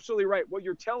 And you're absolutely right. What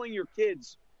you're telling your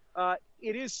kids,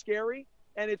 it is scary.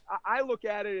 And I look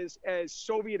at it as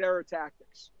Soviet-era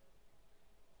tactics.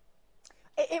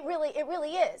 It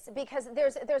really is, because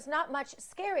there's not much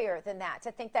scarier than that,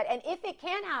 to think that. And if it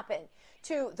can happen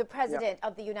to the president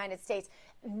of the United States,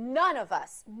 none of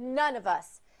us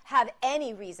have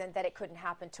any reason that it couldn't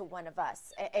happen to one of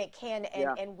us. It can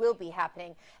and will be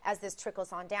happening as this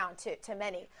trickles on down to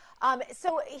many.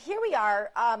 So here we are,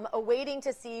 awaiting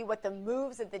to see what the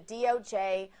moves of the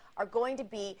DOJ are going to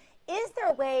be. Is there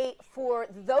a way for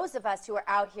those of us who are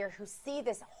out here who see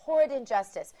this horrid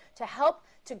injustice to help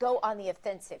to go on the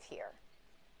offensive here?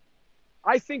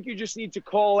 I think you just need to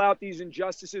call out these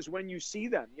injustices when you see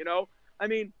them. I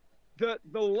mean, the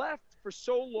left for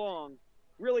so long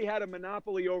really had a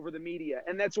monopoly over the media.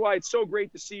 And that's why it's so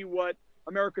great to see what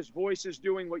America's Voice is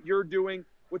doing, what you're doing,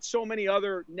 what so many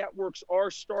other networks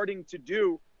are starting to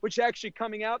do, which is actually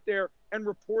coming out there and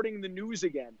reporting the news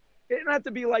again. It doesn't have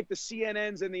to be like the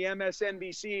CNNs and the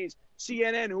MSNBCs.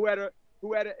 CNN, who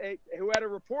had a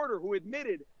reporter who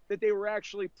admitted that they were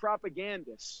actually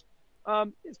propagandists.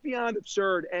 It's beyond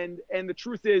absurd. And the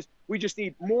truth is, we just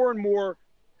need more and more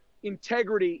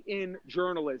integrity in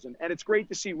journalism. And it's great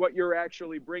to see what you're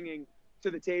actually bringing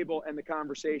to the table and the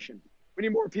conversation. We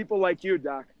need more people like you,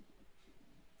 Doc.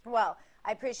 Well,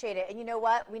 I appreciate it. And you know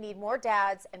what? We need more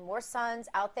dads and more sons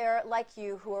out there like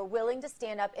you who are willing to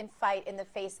stand up and fight in the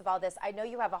face of all this. I know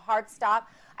you have a hard stop.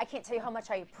 I can't tell you how much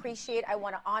I appreciate. I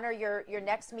want to honor your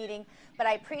next meeting, but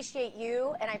I appreciate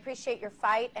you and I appreciate your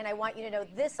fight. And I want you to know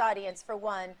this audience, for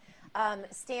one,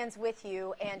 stands with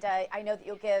you. And I know that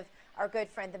you'll give our good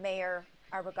friend, the mayor,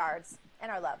 our regards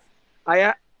and our love.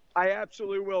 I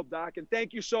absolutely will, Doc. And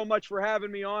thank you so much for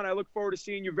having me on. I look forward to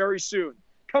seeing you very soon.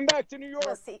 Come back to New York.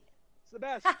 We'll see. It's the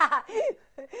best.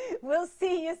 We'll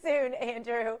see you soon,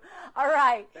 Andrew. All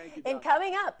right. Thank you, and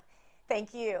coming up,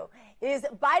 thank you, is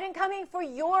Biden coming for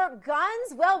your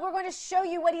guns? Well, we're going to show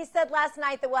you what he said last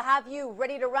night that will have you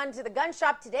ready to run to the gun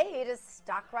shop today to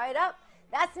stock right up.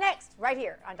 That's next, right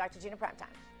here on Dr. Gina Primetime.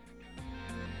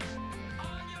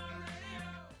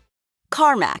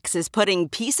 CarMax is putting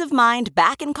peace of mind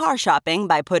back in car shopping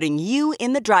by putting you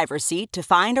in the driver's seat to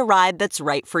find a ride that's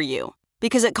right for you.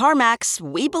 Because at CarMax,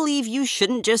 we believe you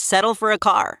shouldn't just settle for a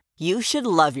car. You should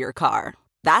love your car.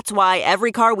 That's why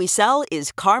every car we sell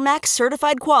is CarMax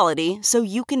certified quality, so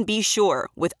you can be sure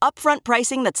with upfront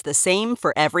pricing that's the same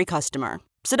for every customer.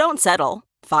 So don't settle.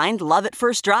 Find love at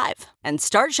first drive and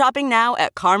start shopping now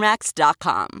at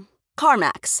CarMax.com.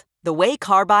 CarMax, the way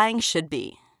car buying should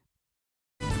be.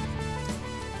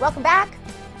 Welcome back.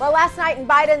 Well, last night in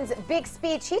Biden's big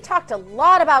speech, he talked a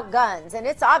lot about guns, and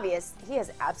it's obvious he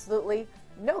has absolutely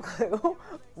no clue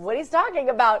what he's talking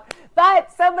about.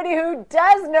 But somebody who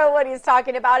does know what he's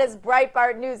talking about is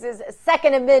Breitbart News'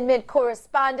 Second Amendment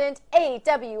correspondent,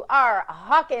 A.W.R.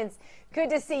 Hawkins.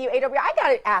 Good to see you, A.W.R. I got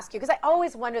to ask you, because I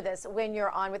always wonder this when you're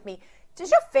on with me.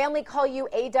 Does your family call you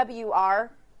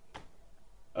A.W.R.?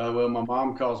 Well, my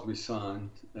mom calls me son,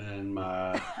 and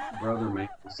my brother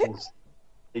says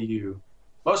you.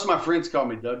 Most of my friends call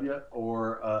me W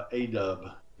or A-Dub,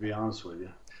 to be honest with you.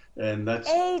 And that's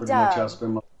pretty much how I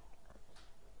spend my.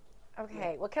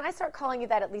 Okay, well, can I start calling you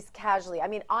that at least casually? I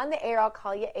mean, on the air, I'll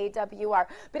call you AWR,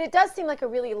 but it does seem like a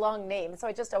really long name, so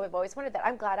I've always wondered that.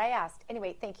 I'm glad I asked.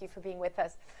 Anyway, thank you for being with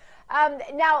us.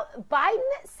 Now, Biden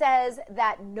says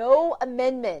that no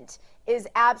amendment is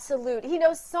absolute. He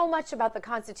knows so much about the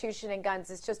Constitution and guns.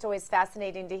 It's just always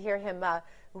fascinating to hear him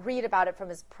read about it from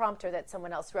his prompter that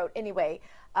someone else wrote. Anyway,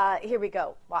 here we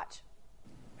go. Watch.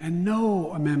 And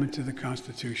no amendment to the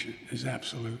Constitution is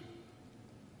absolute.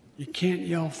 You can't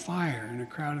yell fire in a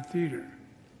crowded theater.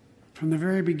 From the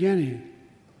very beginning,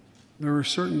 there were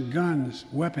certain guns,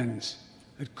 weapons,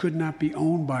 that could not be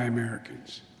owned by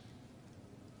Americans.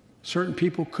 Certain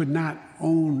people could not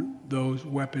own those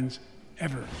weapons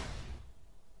ever.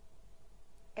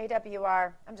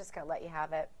 AWR, I'm just going to let you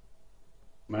have it.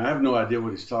 I have no idea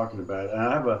what he's talking about.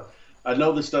 And I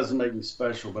know this doesn't make me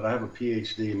special, but I have a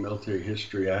PhD in military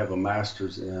history. I have a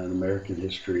master's in American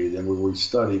history. Then we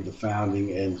studied the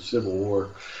founding and the Civil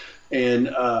War. And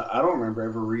I don't remember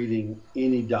ever reading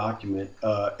any document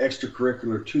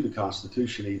extracurricular to the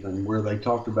Constitution even where they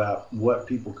talked about what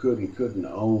people could and couldn't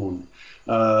own.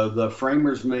 The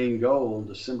framers' main goal,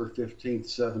 December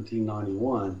 15th,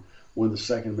 1791, when the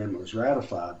Second Amendment was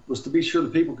ratified, was to be sure the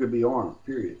people could be armed,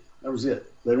 period. That was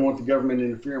it. They didn't want the government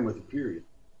interfering with it, period.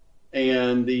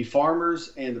 And the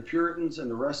farmers and the Puritans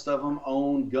and the rest of them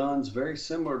owned guns very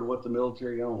similar to what the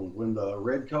military owned. When the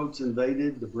Redcoats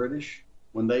invaded the British,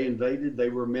 when they invaded, they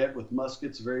were met with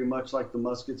muskets very much like the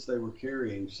muskets they were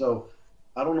carrying. So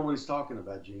I don't know what he's talking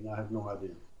about, Gene. I have no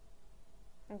idea.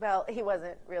 Well, he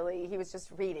wasn't really. He was just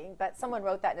reading, but someone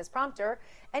wrote that in his prompter,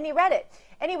 and he read it.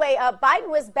 Anyway, Biden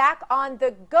was back on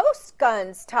the ghost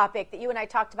guns topic that you and I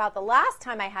talked about the last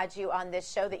time I had you on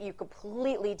this show that you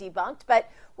completely debunked,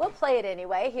 but we'll play it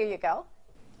anyway. Here you go.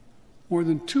 More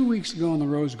than 2 weeks ago in the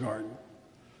Rose Garden,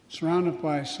 surrounded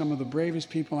by some of the bravest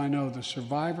people I know, the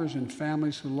survivors and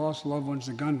families who lost loved ones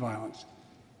to gun violence,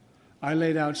 I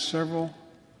laid out several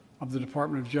of the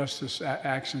Department of Justice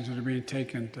actions that are being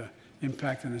taken to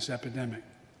impact on this epidemic.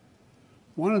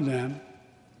 One of them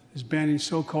is banning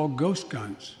so-called ghost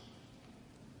guns.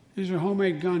 These are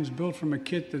homemade guns built from a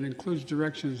kit that includes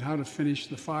directions how to finish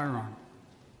the firearm.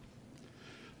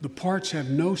 The parts have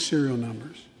no serial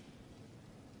numbers,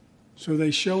 so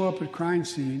they show up at crime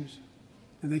scenes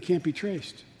and they can't be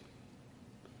traced.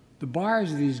 The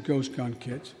buyers of these ghost gun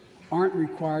kits aren't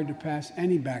required to pass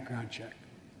any background check.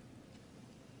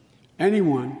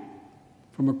 Anyone,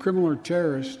 from a criminal or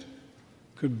terrorist,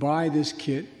 could buy this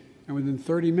kit and within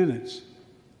 30 minutes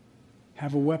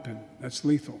have a weapon that's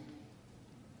lethal,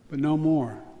 but no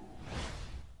more.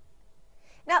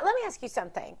 Now, let me ask you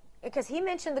something, because he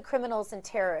mentioned the criminals and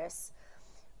terrorists.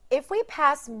 If we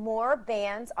pass more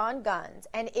bans on guns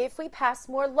and if we pass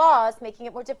more laws making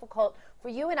it more difficult for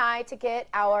you and I to get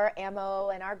our ammo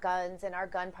and our guns and our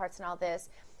gun parts and all this,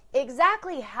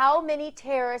 exactly how many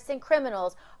terrorists and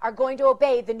criminals are going to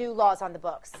obey the new laws on the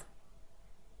books?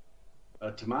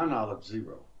 To my knowledge,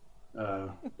 zero.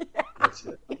 That's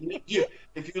it.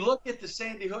 If you look at the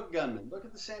Sandy Hook gunman,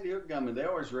 they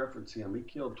always reference him. He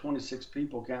killed 26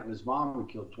 people, counting his mom, who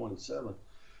killed 27.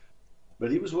 But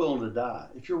he was willing to die.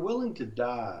 If you're willing to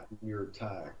die in your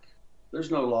attack, there's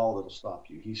no law that'll stop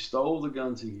you. He stole the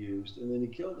guns he used, and then he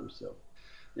killed himself.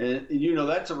 And you know,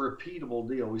 that's a repeatable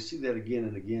deal. We see that again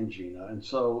and again, Gina. And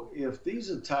so if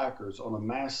these attackers on a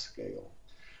mass scale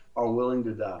are willing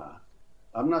to die,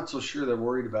 I'm not so sure they're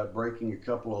worried about breaking a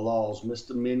couple of laws,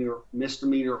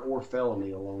 misdemeanor or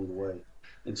felony along the way.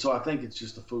 And so I think it's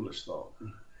just a foolish thought.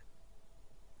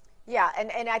 Yeah,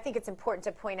 and I think it's important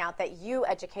to point out that you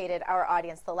educated our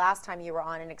audience the last time you were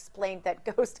on and explained that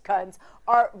ghost guns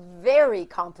are very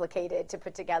complicated to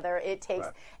put together. It takes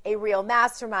a real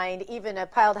mastermind. Even a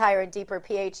piled higher and deeper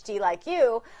PhD like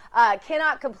you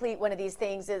cannot complete one of these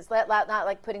things. It's not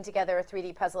like putting together a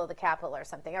 3D puzzle of the Capitol or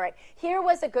something. All right, here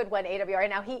was a good one, AWR.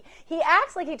 Now, he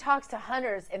acts like he talks to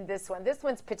hunters in this one. This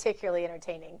one's particularly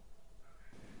entertaining.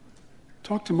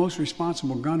 Talk to most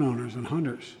responsible gun owners and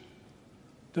hunters.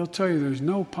 They'll tell you there's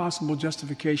no possible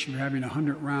justification for having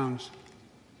 100 rounds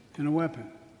in a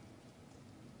weapon.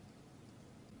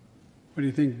 What do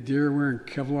you think, deer wearing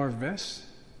Kevlar vests?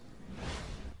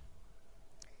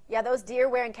 Yeah, those deer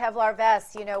wearing Kevlar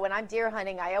vests, you know, when I'm deer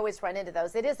hunting, I always run into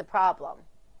those. It is a problem.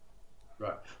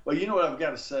 Right. Well, you know what I've got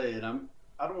to say, and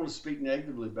I don't want to speak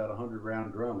negatively about a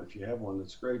 100-round drum. If you have one,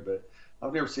 that's great. But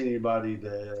I've never seen anybody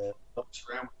that looks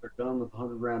around with their gun with a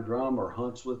 100-round drum or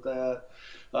hunts with that.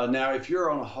 Now, if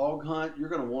you're on a hog hunt, you're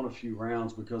going to want a few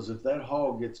rounds, because if that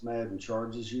hog gets mad and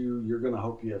charges you, you're going to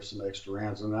hope you have some extra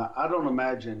rounds. And I don't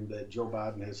imagine that Joe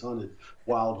Biden has hunted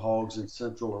wild hogs in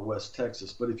Central or West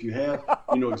Texas. But if you have,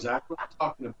 you know exactly what I'm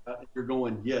talking about. You're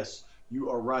going, yes, you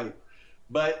are right.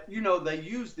 But, you know, they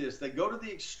use this. They go to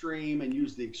the extreme and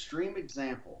use the extreme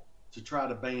example to try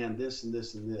to ban this and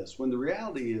this and this. When the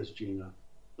reality is, Gina,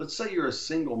 let's say you're a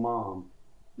single mom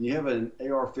and you have an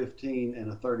AR-15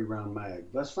 and a 30-round mag.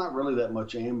 That's not really that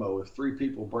much ammo if 3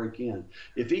 people break in.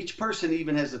 If each person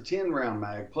even has a 10-round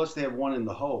mag, plus they have one in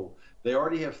the hole, they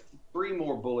already have 3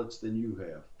 more bullets than you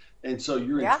have. And so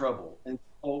you're in trouble. And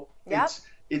so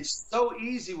it's so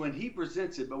easy when he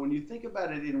presents it, but when you think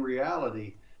about it in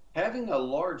reality, having a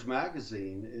large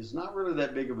magazine is not really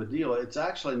that big of a deal. It's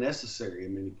actually necessary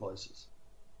in many places.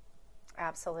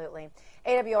 Absolutely.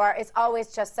 AWR, it's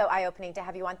always just so eye-opening to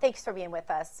have you on. Thanks for being with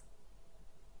us.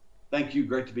 Thank you.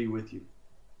 Great to be with you.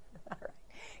 All right.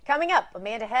 Coming up,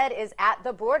 Amanda Head is at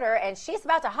the border, and she's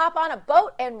about to hop on a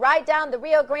boat and ride down the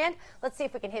Rio Grande. Let's see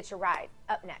if we can hitch a ride.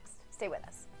 Up next. Stay with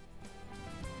us.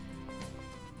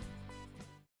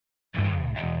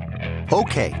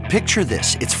 Okay, picture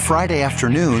this. It's Friday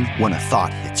afternoon when a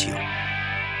thought hits you.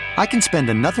 I can spend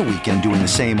another weekend doing the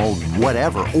same old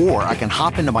whatever, or I can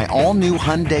hop into my all-new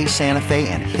Hyundai Santa Fe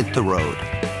and hit the road.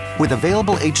 With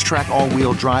available H-Track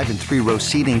all-wheel drive and 3-row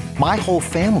seating, my whole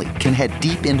family can head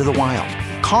deep into the wild.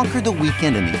 Conquer the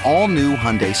weekend in the all-new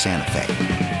Hyundai Santa Fe.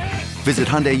 Visit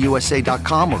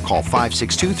HyundaiUSA.com or call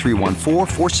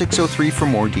 562-314-4603 for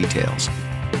more details.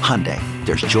 Hyundai,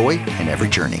 there's joy in every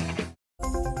journey.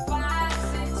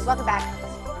 Welcome back.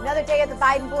 Another day of the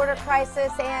Biden border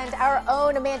crisis, and our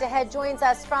own Amanda Head joins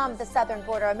us from the southern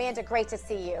border. Amanda, great to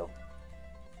see you.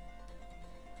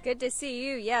 Good to see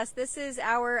you. Yes, this is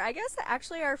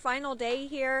actually our final day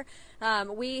here.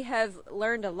 We have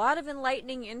learned a lot of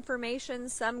enlightening information,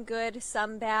 some good,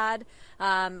 some bad.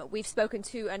 We've spoken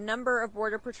to a number of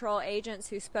Border Patrol agents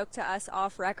who spoke to us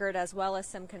off record, as well as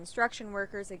some construction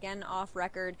workers, again off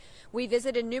record. We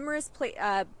visited numerous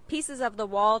pieces of the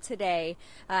wall today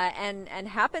and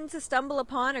happened to stumble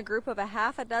upon a group of a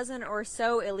half a dozen or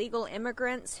so illegal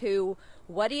immigrants who,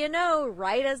 what do you know,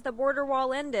 right as the border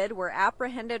wall ended, were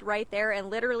apprehended right there. And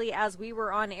literally, as we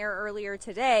were on air earlier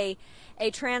today,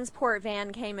 a transport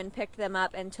van came and picked them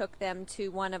up and took them to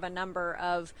one of a number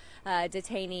of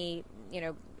detainee,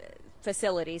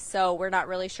 facilities. So we're not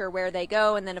really sure where they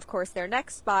go. And then, of course, their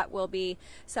next spot will be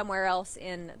somewhere else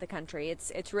in the country.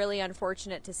 It's really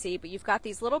unfortunate to see, but you've got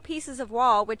these little pieces of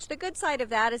wall, which the good side of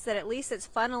that is that at least it's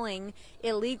funneling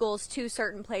illegals to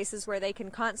certain places where they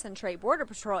can concentrate Border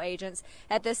Patrol agents.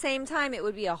 At the same time, it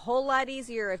would be a whole lot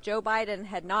easier if Joe Biden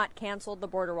had not canceled the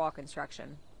border wall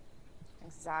construction.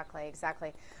 Exactly.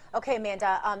 Okay,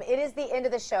 Amanda, it is the end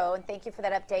of the show, and thank you for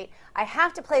that update. I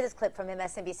have to play this clip from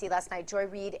MSNBC last night. Joy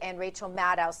Reid and Rachel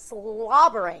Maddow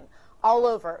slobbering all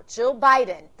over Jill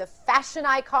Biden, the fashion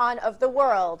icon of the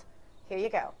world. Here you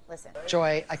go. Listen.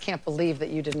 Joy, I can't believe that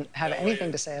you didn't have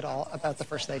anything to say at all about the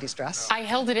First Lady's dress. I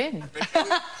held it in.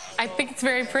 I think it's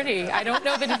very pretty. I don't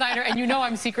know the designer, and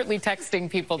I'm secretly texting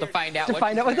people to find out.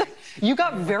 You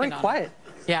got very quiet.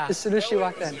 Yeah. As soon as she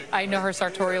walked in. I know her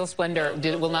sartorial splendor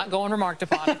will not go unremarked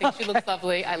upon. I think she looks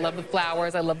lovely. I love the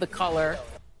flowers. I love the color.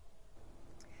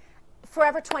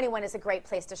 Forever 21 is a great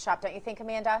place to shop, don't you think,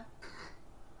 Amanda?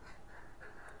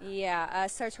 Yeah,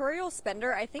 sartorial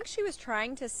spender. I think she was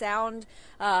trying to sound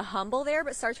humble there,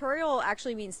 but sartorial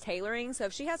actually means tailoring. So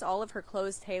if she has all of her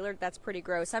clothes tailored, that's pretty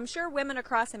gross. I'm sure women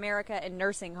across America in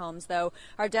nursing homes, though,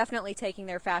 are definitely taking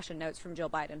their fashion notes from Jill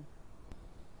Biden.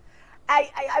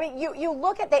 I mean, you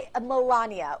look at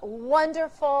Melania,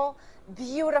 wonderful,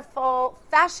 beautiful,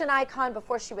 fashion icon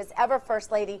before she was ever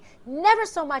First Lady, never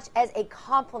so much as a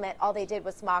compliment. All they did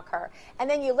was mock her. And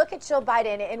then you look at Jill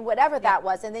Biden and whatever that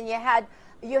was, and then you had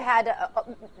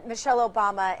Michelle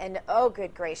Obama, and oh,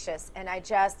 good gracious. And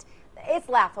it's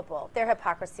laughable. Their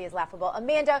hypocrisy is laughable.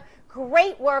 Amanda,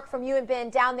 great work from you and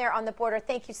Ben down there on the border.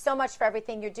 Thank you so much for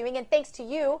everything you're doing. And thanks to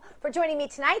you for joining me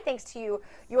tonight. Thanks to you,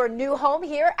 your new home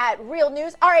here at Real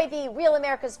News. RAV, Real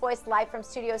America's Voice, live from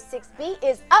Studio 6B,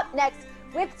 is up next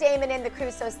with Damon and the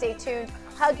crew, so stay tuned.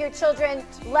 Hug your children,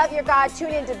 love your God.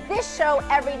 Tune into this show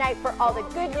every night for all the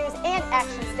good news and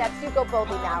action steps. You go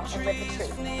boldly now and live the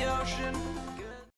truth.